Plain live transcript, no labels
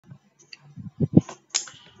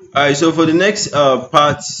All right, so for the next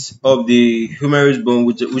part of the humerus bone,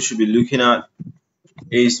 which we should be looking at,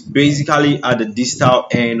 is basically at the distal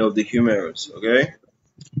end of the humerus. Okay,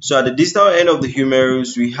 so at the distal end of the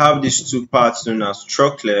humerus, we have these two parts known as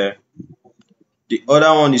trochlear. The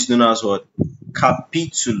other one is known as what?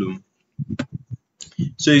 Capitulum.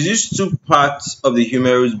 So it's these two parts of the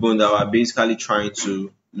humerus bone that we're basically trying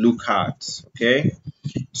to look at. Okay,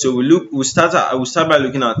 so we'll start by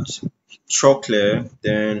looking at trochlear,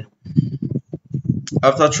 then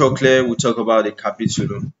after trochlear, we'll talk about the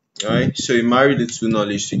capitulum. Alright, so we marry the two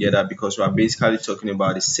knowledge together because we are basically talking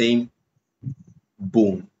about the same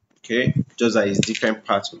bone, okay, just that it's different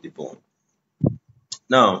parts of the bone.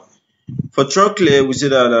 Now, for trochlear, we say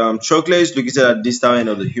that trochlear is located at the distal end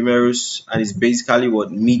of the humerus and is basically what?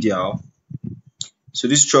 Medial. So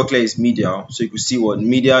this trochlear is medial, so you can see what?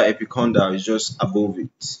 Medial epicondyle is just above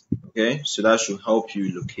it. Okay, so that should help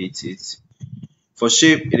you locate it. For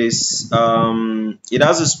shape, it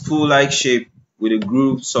has a spool-like shape with a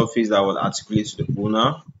grooved surface that will articulate to the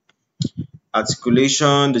ulna.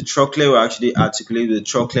 Articulation, the trochlear will actually articulate the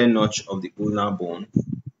trochlear notch of the ulnar bone.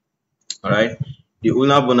 Alright, the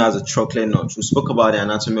ulnar bone has a trochlear notch. We spoke about the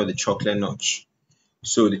anatomy of the trochlear notch.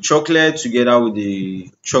 So the trochlear together with the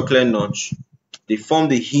trochlear notch, they form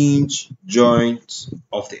the hinge joint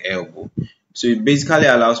of the elbow. So it basically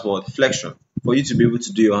allows for flexion, for you to be able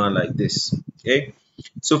to do your hand like this. Okay,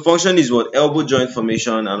 so function is what? Elbow joint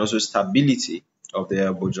formation and also stability of the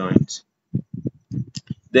elbow joint.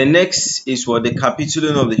 The next is what? The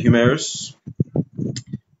capitulum of the humerus.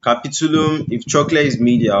 Capitulum, if trochlear is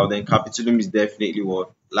medial, then capitulum is definitely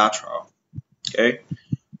what? Lateral. Okay,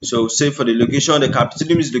 so say for the location, the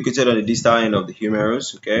capitulum is located on the distal end of the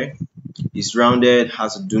humerus. Okay, it's rounded,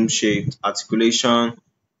 has a dome shaped articulation,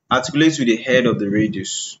 articulates with the head of the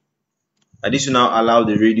radius. And this will now allow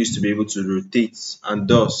the radius to be able to rotate, and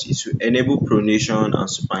thus it will enable pronation and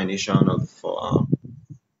supination of the forearm.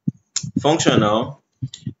 Functional,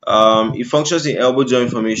 it functions in elbow joint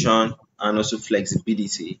formation and also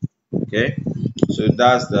flexibility. Okay, so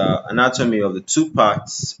that's the anatomy of the two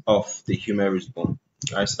parts of the humerus bone.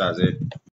 Alright, so that's it.